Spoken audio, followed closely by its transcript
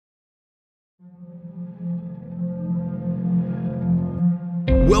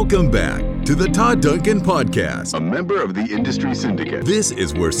Welcome back to the Todd Duncan Podcast, a member of the Industry Syndicate. This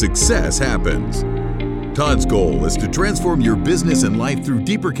is where success happens. Todd's goal is to transform your business and life through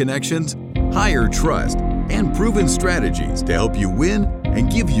deeper connections, higher trust, and proven strategies to help you win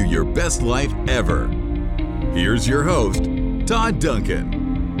and give you your best life ever. Here's your host, Todd Duncan.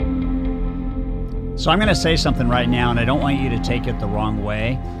 So I'm going to say something right now, and I don't want you to take it the wrong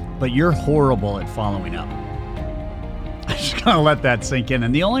way, but you're horrible at following up. I'm just going to let that sink in.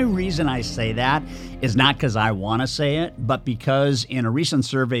 And the only reason I say that is not because I want to say it, but because in a recent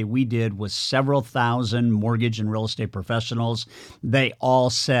survey we did with several thousand mortgage and real estate professionals, they all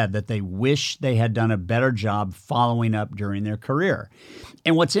said that they wish they had done a better job following up during their career.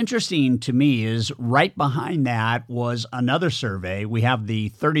 And what's interesting to me is right behind that was another survey. We have the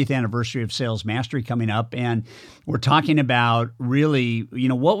 30th anniversary of Sales Mastery coming up, and we're talking about really,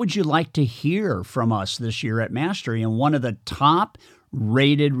 what would you like to hear from us this year at Mastery? And one of the top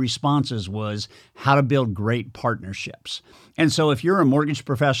rated responses was how to build great partnerships. And so if you're a mortgage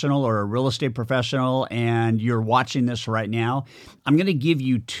professional or a real estate professional and you're watching this right now, I'm going to give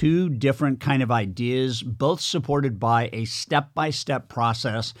you two different kind of ideas, both supported by a step-by-step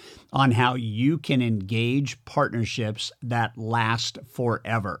process on how you can engage partnerships that last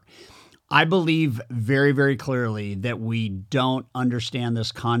forever. I believe very, very clearly that we don't understand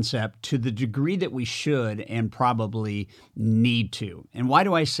this concept to the degree that we should and probably need to. And why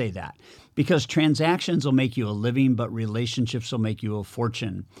do I say that? Because transactions will make you a living, but relationships will make you a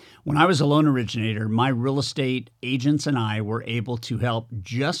fortune. When I was a loan originator, my real estate agents and I were able to help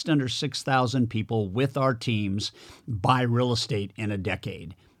just under 6,000 people with our teams buy real estate in a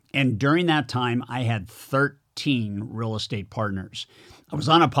decade. And during that time, I had 13 real estate partners. I was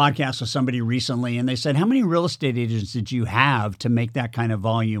on a podcast with somebody recently, and they said, how many real estate agents did you have to make that kind of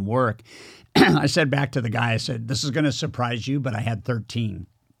volume work? I said back to the guy, I said, this is going to surprise you, but I had 13.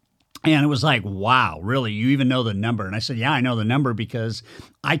 And it was like, wow, really? You even know the number? And I said, yeah, I know the number because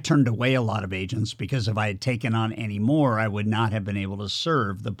I turned away a lot of agents because if I had taken on any more, I would not have been able to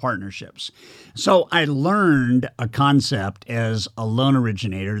serve the partnerships. So I learned a concept as a loan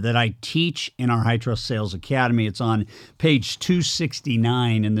originator that I teach in our High Trust Sales Academy. It's on page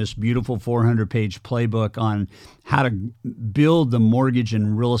 269 in this beautiful 400-page playbook on how to build the mortgage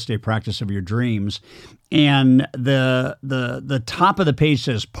and real estate practice of your dreams. And the top of the page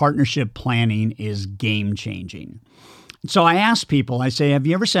says partnership planning is game changing. So I ask people, I say, have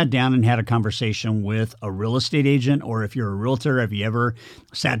you ever sat down and had a conversation with a real estate agent? Or if you're a realtor, have you ever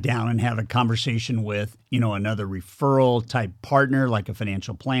sat down and had a conversation with, another referral type partner, like a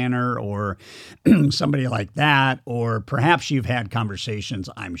financial planner or somebody like that? Or perhaps you've had conversations,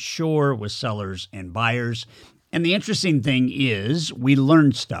 I'm sure, with sellers and buyers. And the interesting thing is we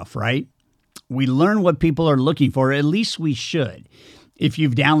learn stuff, right? We learn what people are looking for, at least we should. If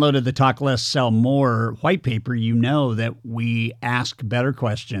you've downloaded the Talk Less, Sell More white paper, you know that we ask better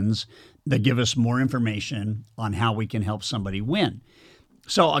questions that give us more information on how we can help somebody win.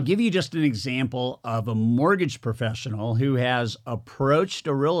 So I'll give you just an example of a mortgage professional who has approached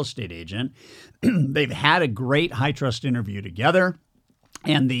a real estate agent. They've had a great high trust interview together,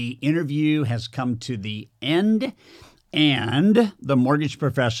 and the interview has come to the end. And the mortgage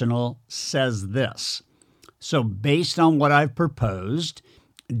professional says this. So based on what I've proposed,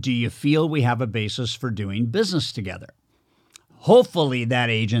 do you feel we have a basis for doing business together? Hopefully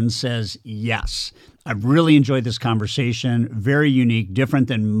that agent says yes. I've really enjoyed this conversation. Very unique, different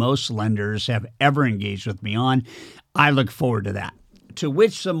than most lenders have ever engaged with me on. I look forward to that. To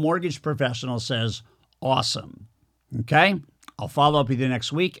which the mortgage professional says, awesome. Okay, I'll follow up with you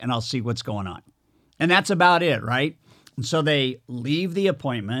next week and I'll see what's going on. And that's about it, right? And so they leave the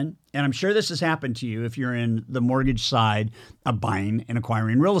appointment, and I'm sure this has happened to you if you're in the mortgage side of buying and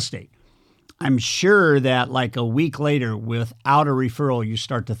acquiring real estate. I'm sure that like a week later, without a referral, you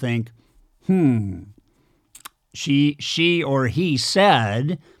start to think, she or he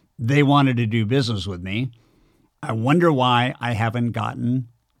said they wanted to do business with me. I wonder why I haven't gotten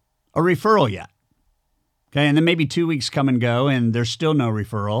a referral yet. Okay, and then maybe 2 weeks come and go, and there's still no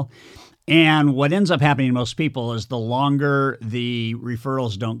referral. And what ends up happening to most people is the longer the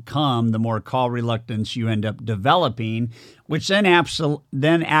referrals don't come, the more call reluctance you end up developing, which then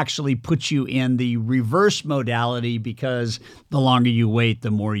actually puts you in the reverse modality because the longer you wait,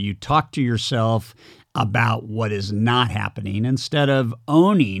 the more you talk to yourself about what is not happening instead of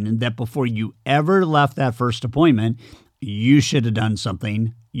owning that before you ever left that first appointment, you should have done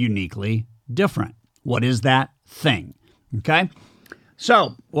something uniquely different. What is that thing? Okay?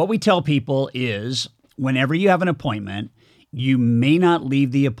 So what we tell people is whenever you have an appointment, you may not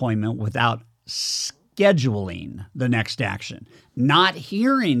leave the appointment without scheduling the next action, not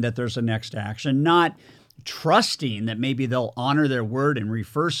hearing that there's a next action, not trusting that maybe they'll honor their word and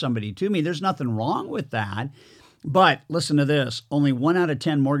refer somebody to me. There's nothing wrong with that. But listen to this. Only 1 out of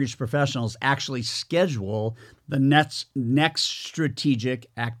 10 mortgage professionals actually schedule the next strategic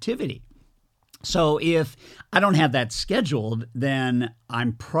activity. So if I don't have that scheduled, then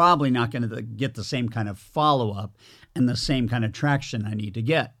I'm probably not going to get the same kind of follow-up and the same kind of traction I need to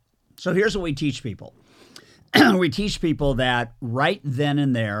get. So here's what we teach people. We teach people that right then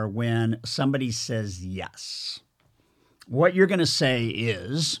and there, when somebody says yes, what you're going to say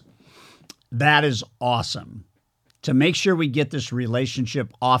is, that is awesome. To make sure we get this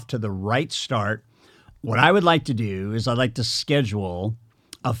relationship off to the right start, what I would like to do is I'd like to schedule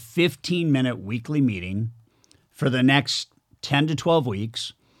a 15-minute weekly meeting for the next 10 to 12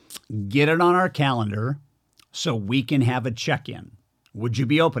 weeks, get it on our calendar so we can have a check-in. Would you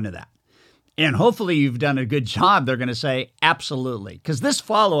be open to that? And hopefully you've done a good job. They're going to say, absolutely. Because this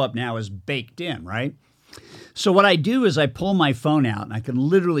follow-up now is baked in, right? So what I do is I pull my phone out, and I can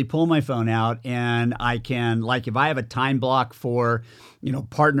literally pull my phone out, and I can, like if I have a time block for,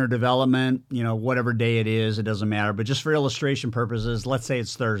 partner development, whatever day it is, it doesn't matter. But just for illustration purposes, let's say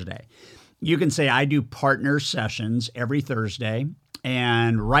it's Thursday. You can say I do partner sessions every Thursday.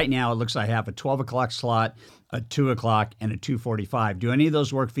 And right now it looks like I have a 12 o'clock slot, a 2 o'clock, and a 2:45. Do any of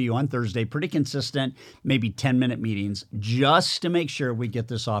those work for you on Thursday? Pretty consistent, maybe 10-minute meetings, just to make sure we get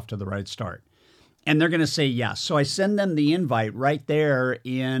this off to the right start. And they're going to say yes. So I send them the invite right there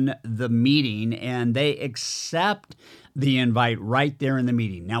in the meeting, and they accept the invite right there in the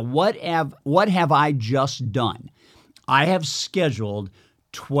meeting. Now, what have I just done? I have scheduled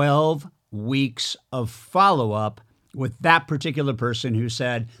 12 weeks of follow-up with that particular person who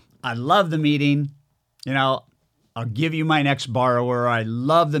said, I love the meeting. I'll give you my next borrower. I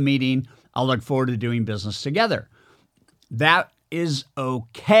love the meeting. I'll look forward to doing business together. That is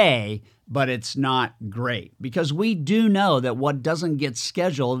okay, but it's not great, because we do know that what doesn't get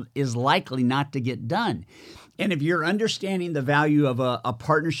scheduled is likely not to get done. And if you're understanding the value of a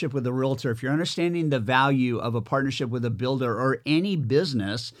partnership with a realtor, if you're understanding the value of a partnership with a builder or any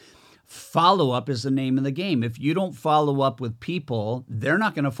business, follow-up is the name of the game. If you don't follow up with people, they're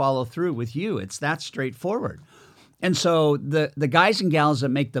not going to follow through with you. It's that straightforward. And so the guys and gals that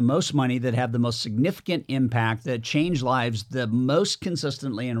make the most money, that have the most significant impact, that change lives the most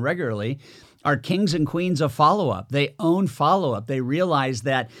consistently and regularly, are kings and queens of follow-up. They own follow-up. They realize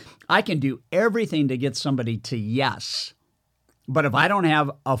that I can do everything to get somebody to yes, but if I don't have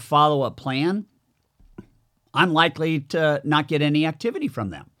a follow-up plan, I'm likely to not get any activity from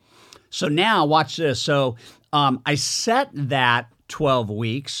them. So now watch this. So I set that 12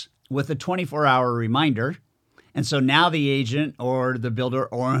 weeks with a 24-hour reminder. And so now the agent or the builder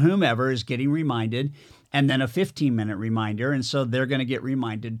or whomever is getting reminded, and then a 15-minute reminder. And so they're going to get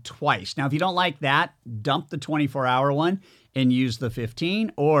reminded twice. Now, if you don't like that, dump the 24-hour one and use the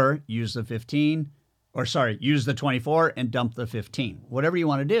 15, or use the 24 and dump the 15, whatever you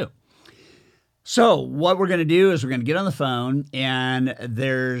want to do. So what we're going to do is we're going to get on the phone, and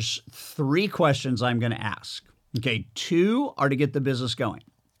there's 3 questions I'm going to ask. Okay, 2 are to get the business going.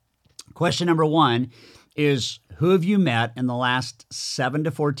 Question number 1 is, who have you met in the last 7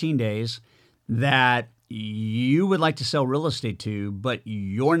 to 14 days that you would like to sell real estate to, but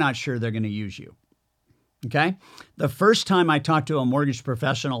you're not sure they're going to use you? Okay. The first time I talked to a mortgage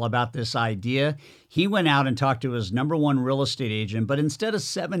professional about this idea, he went out and talked to his number 1 real estate agent, but instead of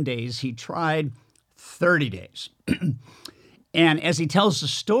 7 days, he tried 30 days. And as he tells the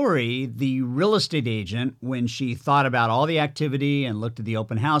story, the real estate agent, when she thought about all the activity and looked at the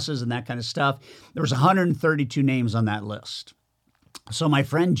open houses and that kind of stuff, there was 132 names on that list. So my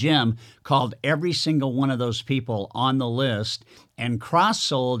friend Jim called every single one of those people on the list and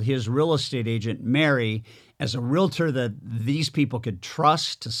cross-sold his real estate agent, Mary, as a realtor that these people could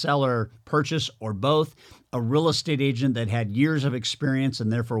trust to sell or purchase, or both, a real estate agent that had years of experience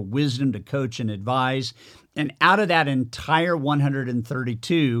and therefore wisdom to coach and advise. And out of that entire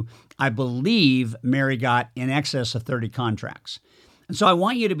 132, I believe Mary got in excess of 30 contracts. And so I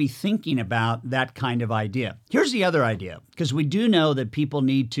want you to be thinking about that kind of idea. Here's the other idea, because we do know that people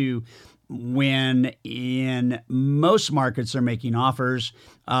need to, when in most markets they're making offers,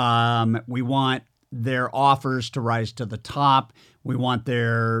 we want their offers to rise to the top. We want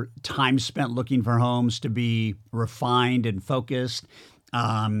their time spent looking for homes to be refined and focused.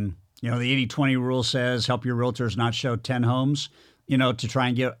 The 80-20 rule says help your realtors not show 10 homes, to try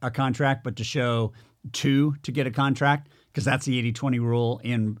and get a contract, but to show 2 to get a contract, because that's the 80-20 rule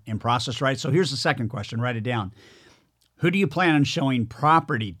in process, right? So here's the second question. Write it down. Who do you plan on showing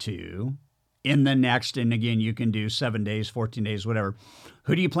property to, in the next, and again, you can do 7 days, 14 days, whatever.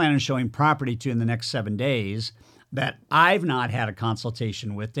 Who do you plan on showing property to in the next 7 days that I've not had a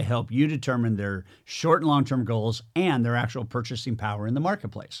consultation with to help you determine their short and long-term goals and their actual purchasing power in the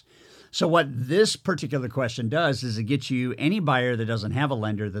marketplace? So what this particular question does is it gets you any buyer that doesn't have a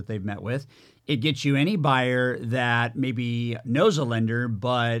lender that they've met with. It gets you any buyer that maybe knows a lender,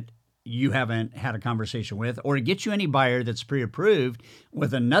 but you haven't had a conversation with, or it gets you any buyer that's pre-approved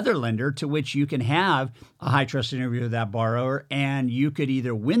with another lender to which you can have a high trust interview with that borrower, and you could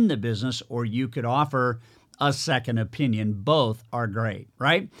either win the business or you could offer a second opinion. Both are great,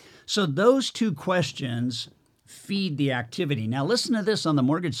 right? So those two questions feed the activity. Now listen to this on the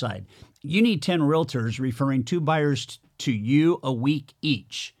mortgage side. You need 10 realtors referring 2 buyers to you a week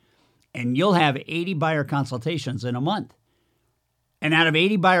each, and you'll have 80 buyer consultations in a month. And out of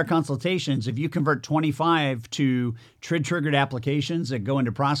 80 buyer consultations, if you convert 25 to TRID-triggered applications that go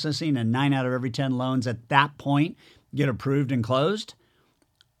into processing and 9 out of every 10 loans at that point get approved and closed,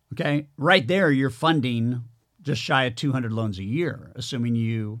 okay, right there you're funding just shy of 200 loans a year, assuming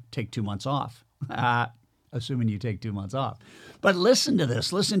you take 2 months off. Assuming you take 2 months off. But listen to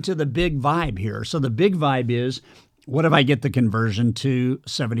this. Listen to the big vibe here. So the big vibe is, what if I get the conversion to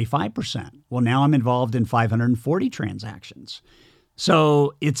 75%? Well, now I'm involved in 540 transactions.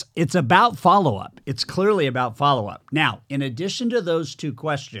 So it's about follow-up. It's clearly about follow-up. Now, in addition to those 2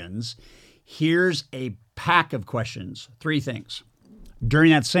 questions, here's a pack of questions, 3 things.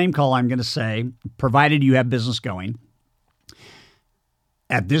 During that same call, I'm going to say, provided you have business going,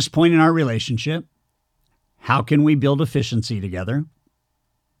 at this point in our relationship, how can we build efficiency together?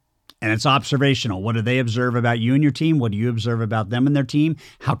 And it's observational. What do they observe about you and your team? What do you observe about them and their team?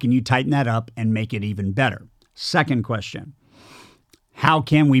 How can you tighten that up and make it even better? Second question. How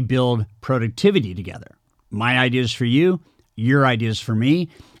can we build productivity together? My ideas for you, your ideas for me.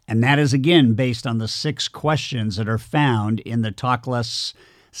 And that is, again, based on the 6 questions that are found in the Talk Less,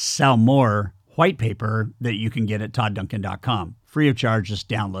 Sell More white paper that you can get at toddduncan.com. Free of charge, just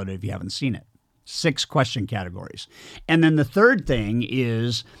download it if you haven't seen it. 6 question categories. And then the third thing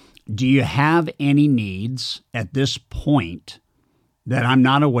is, do you have any needs at this point that I'm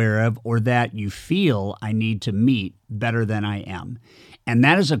not aware of or that you feel I need to meet better than I am? And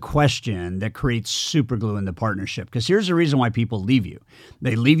that is a question that creates super glue in the partnership. Because here's the reason why people leave you.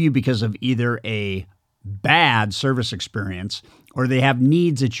 They leave you because of either a bad service experience or they have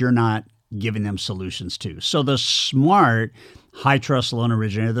needs that you're not giving them solutions to. So the smart high trust loan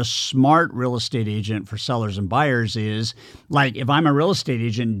originator, the smart real estate agent for sellers and buyers is like, if I'm a real estate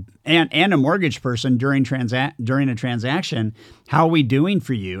agent and a mortgage person during a transaction, how are we doing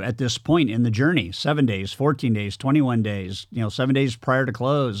for you at this point in the journey? 7 days, 14 days, 21 days, 7 days prior to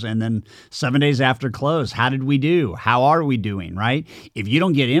close, and then 7 days after close. How did we do? How are we doing, right? If you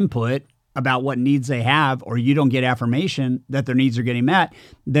don't get input about what needs they have, or you don't get affirmation that their needs are getting met,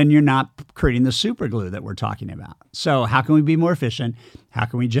 then you're not creating the super glue that we're talking about. So how can we be more efficient? How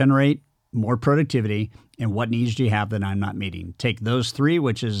can we generate more productivity? And what needs do you have that I'm not meeting? Take those 3,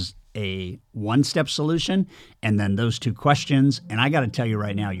 which is a one-step solution, and then those 2 questions. And I got to tell you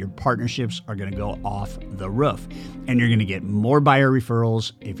right now, your partnerships are going to go off the roof, and you're going to get more buyer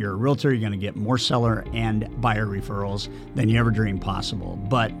referrals. If you're a realtor, you're going to get more seller and buyer referrals than you ever dreamed possible.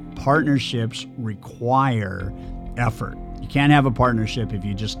 But partnerships require effort. You can't have a partnership if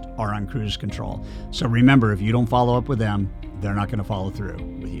you just are on cruise control. So remember, if you don't follow up with them, they're not going to follow through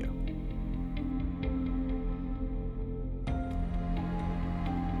with you.